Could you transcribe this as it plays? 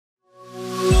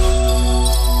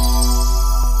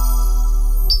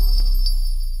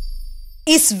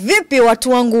Is vipi watu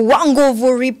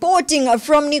wangu reporting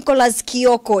from Nicholas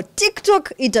Kioko.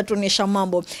 TikTok itatuonyesha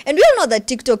mambo. And we all know that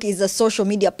TikTok is a social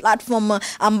media platform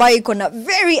ambayo iko na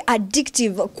very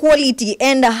addictive quality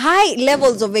and high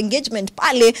levels of engagement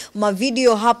pale, ma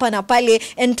video hapa na pale,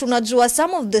 and tunajua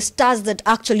some of the stars that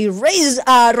actually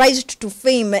rised to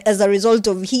fame as a result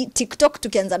of TikTok,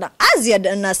 tukianza na Aziad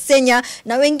na Senya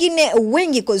na wengine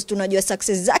wengi, cause tunajua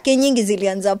success zake nyingi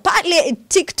zilianza pale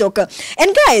TikTok.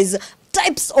 And guys,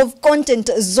 types of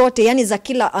content zote, yani za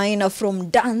kila aina,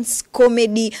 from dance,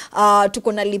 comedy,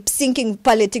 tuko na lip syncing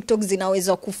pale TikTok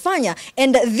zinaweza kufanya,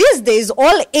 and these days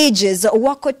all ages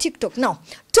wako TikTok. Now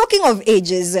talking of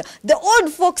ages, the old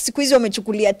folks siku hizi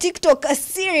wamechukulia TikTok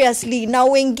seriously, na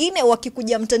wengine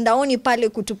wakikuja mtandaoni pale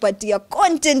kutupatia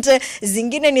content,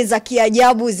 zingine ni za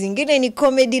kiajabu, zingine ni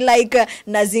comedy like,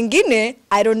 na zingine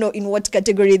I don't know in what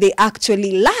category they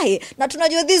actually lie. Na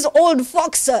tunajua these old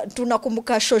folks,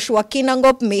 tunakumbuka Joshua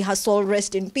Kinangop, may her soul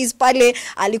rest in peace, pale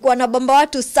alikuwa na bamba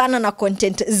watu sana na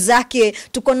content zake.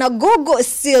 Tuko na Gogo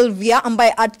Sylvia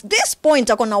ambaye at this point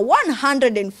akona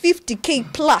 150k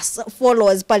plus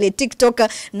followers pale TikTok,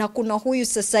 na kuna huyu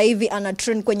sasa hivi ana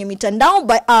trend kwenye mitandao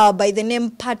by the name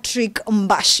Patrick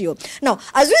Mbashio. Now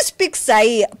as we speak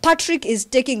sai, Patrick is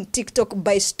taking TikTok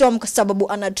by storm kwa sababu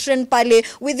ana trend pale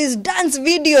with his dance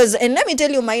videos, and let me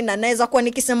tell you maina, naweza kuwa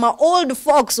nikisema old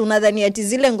folks unadhani ati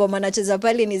zile ngoma anacheza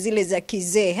pale ni zile za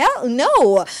kizee. Hell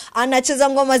no, anacheza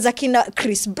ngoma za kina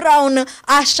Chris Brown,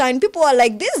 Asha, and people are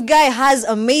like, this guy has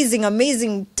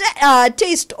amazing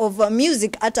taste of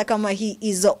music hata kama he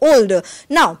is old.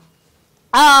 Now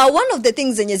one of the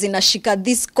things zenye zinashika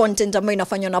this content ambayo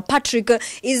inafanywa na Patrick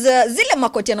is zile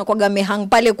makoti anakuwa amehang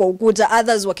pale kwa ukuta,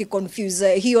 others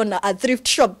wakiconfuse hiyo na a thrift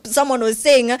shop. Someone was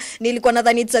saying nilikuwa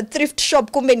nadhani it's a thrift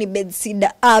shop, kumbe ni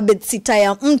bedsitter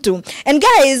ya mtu. And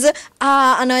guys,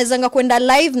 anawezanga kwenda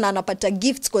live na anapata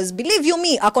gifts, cause believe you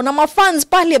me, akona mafans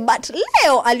pale, but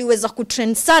leo aliweza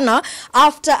kutrend sana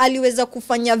after aliweza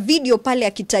kufanya video pale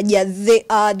akitajia the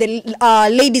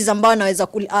ladies ambao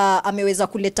ameweza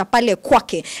kuleta pale kwa.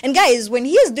 And guys, when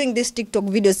he is doing this TikTok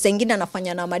videos, sengine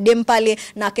anafanya na madem pale,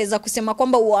 na akaweza kusema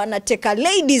kwamba wanateka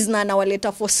ladies na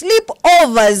anawaleta for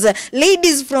sleepovers,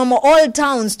 ladies from all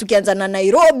towns, tukianza na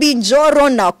Nairobi, Njoro,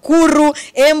 Nakuru,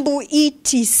 Embu,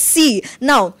 etc.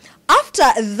 Now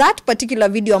after that particular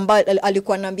video ambayo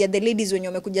alikuwa anaambia the ladies wenye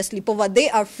wamekuja sleepover they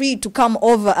are free to come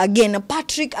over again,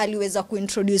 Patrick aliweza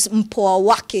kuintroduce mpoa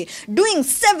wake, doing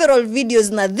several videos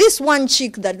na this one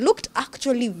chick that looked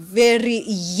actually very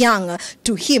young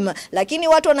to him. Lakini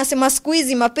watu wanasema siku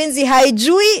hizi mapenzi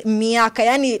haijui miaka,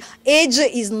 yani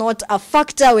age is not a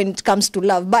factor when it comes to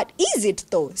love, but is it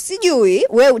though? Sijui,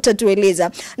 wewe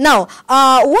utatueleza. Now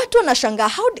watu wanashangaa,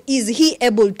 how is he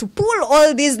able to pull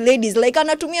all these ladies, like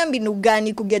anatumia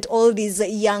nugani ku get all these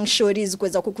young shorties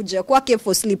kuweza kukuja kwake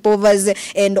for sleepovers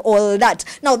and all that.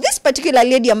 Now this particular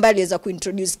lady ambaye aliweza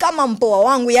kuintroduce kama mpoa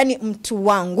wangu, yani mtu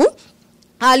wangu,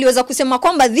 aliweza kusema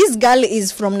kwamba this girl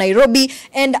is from Nairobi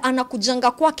and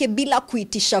anakujanga kwake bila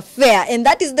kuitisha fare, and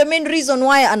that is the main reason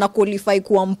why anaqualify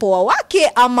kuwa mpoa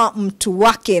wake ama mtu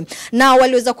wake. Na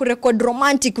waliweza kurecord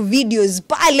romantic videos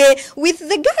pale with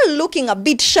the girl looking a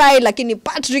bit shy, lakini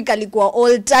Patrick alikuwa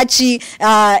all touchy,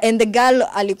 and the girl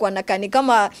alikuwa nakani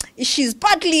kama she's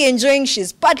partly enjoying,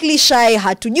 she's partly shy,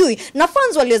 hatujui. Na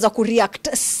fans waliweza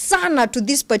kureact sana to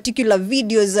this particular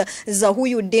videos za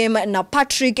huyu dem na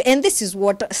Patrick, and this is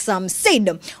what some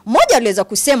said. Moja aliweza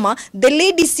kusema, the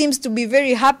lady seems to be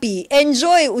very happy,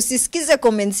 enjoy, usisikize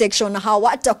comment section,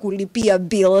 hawata kulipia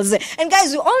bills. And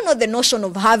guys, we all know the notion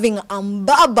of having a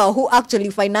Mbaba who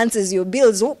actually finances your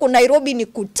bills. Huku Nairobi ni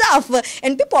kutaf,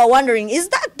 and people are wondering, is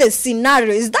that the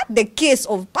scenario, is that the case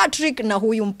of Patrick na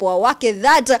huyu mpoa wake,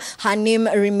 that her name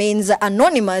remains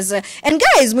anonymous. And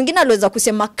guys, mwingine aliweza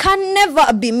kusema, can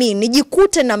never be me,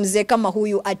 nijikute na mzee kama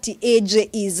huyu ati age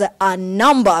is a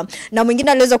number. Na mwingine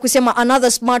aliweza kusema,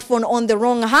 another smartphone on the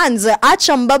wrong hands,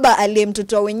 acha Mbaba aliye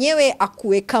mtoto wenyewe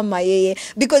akuwe kama yeye.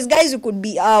 Because guys,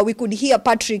 we could hear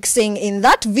Patrick saying in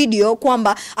that video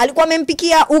kwamba alikuwa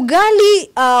amempikia ugali,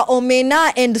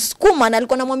 omena and skuma, na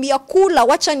alikuwa anamwambia kula,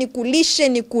 wacha nikulishe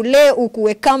nikule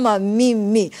ukuwe kama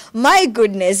mimi. My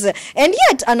goodness. And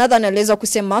yet another anaweza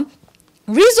kusema,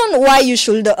 reason why you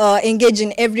should engage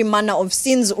in every manner of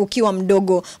sins ukiwa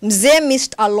mdogo, mzee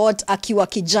missed a lot akiwa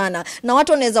kijana. Na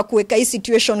watu wanaweza kuweka hii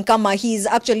situation kama he is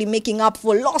actually making up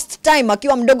for lost time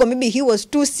akiwa mdogo, maybe he was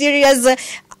too serious.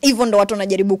 hivyo ndo watu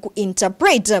wanajaribu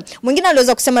kuinterpret. Mwingine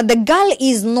aliweza kusema the girl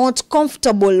is not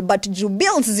comfortable but juu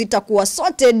bills zitakuwa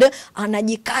sorted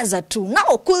anajikaza tu.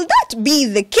 Now could that be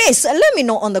the case? Let me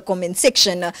know on the comment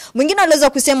section. Mwingine aliweza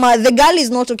kusema the girl is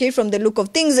not okay from the look of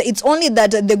things, it's only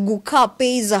that the guka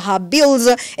pays her bills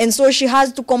and so she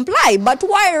has to comply, but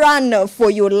why run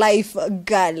for your life,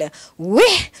 girl?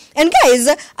 And guys,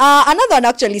 another one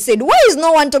actually said, why is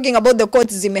no one talking about the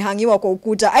coats zimehangiwa kwa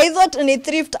ukuta? I thought ni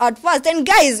thrift at first. And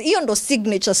guys, hiyo ndo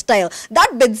signature style.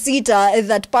 That bedsitter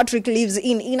that Patrick lives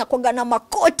in inakuanga na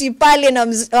makoti pale na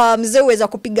mzee uweza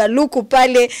kupiga luku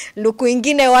pale, luku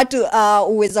ingine watu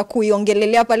uweza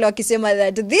kuiongelelea pale wakisema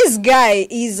that this guy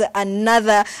is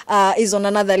on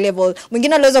another level.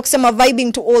 Mwingine aliweza kusema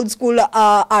vibing to old school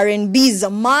R&B's,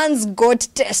 man's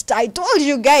got test. I told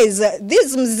you guys,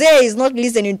 this mzee is not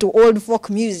listening to old folk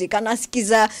music,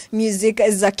 anasikiza music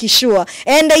za kishua.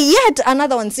 And yet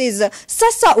another one says,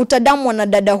 sasa utadamu na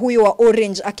dada huyo wa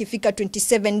orange akifika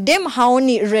 27, dem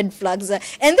haoni red flags.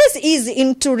 And this is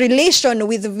into relation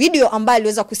with video ambayo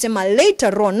aliweza kusema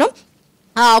later on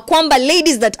kwamba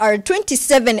ladies that are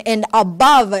 27 and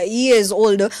above years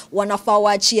old wanafaa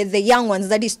waachie the young ones,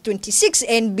 that is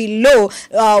 26 and below,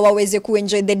 waweze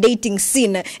kuenjoy the dating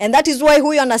scene. And that is why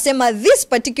huyo anasema this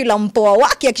particular mpoa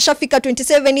wake akishafika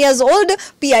 27 years old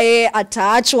pia yeye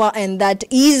ataachwa, and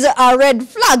that is a red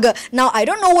flag. Now I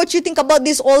don't know what you think about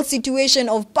this whole situation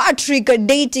of Patrick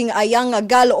dating a younger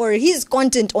girl or his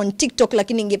content on TikTok,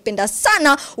 lakini ningependa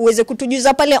sana uweze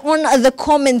kutujuza pale on the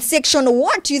comment section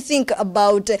what you think about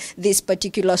this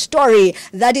particular story.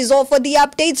 That is all for the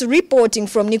updates. Reporting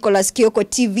from Nicholas Kioko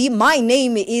TV, my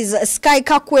name is Sky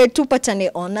Kakwe. Tupatane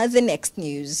on the next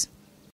news.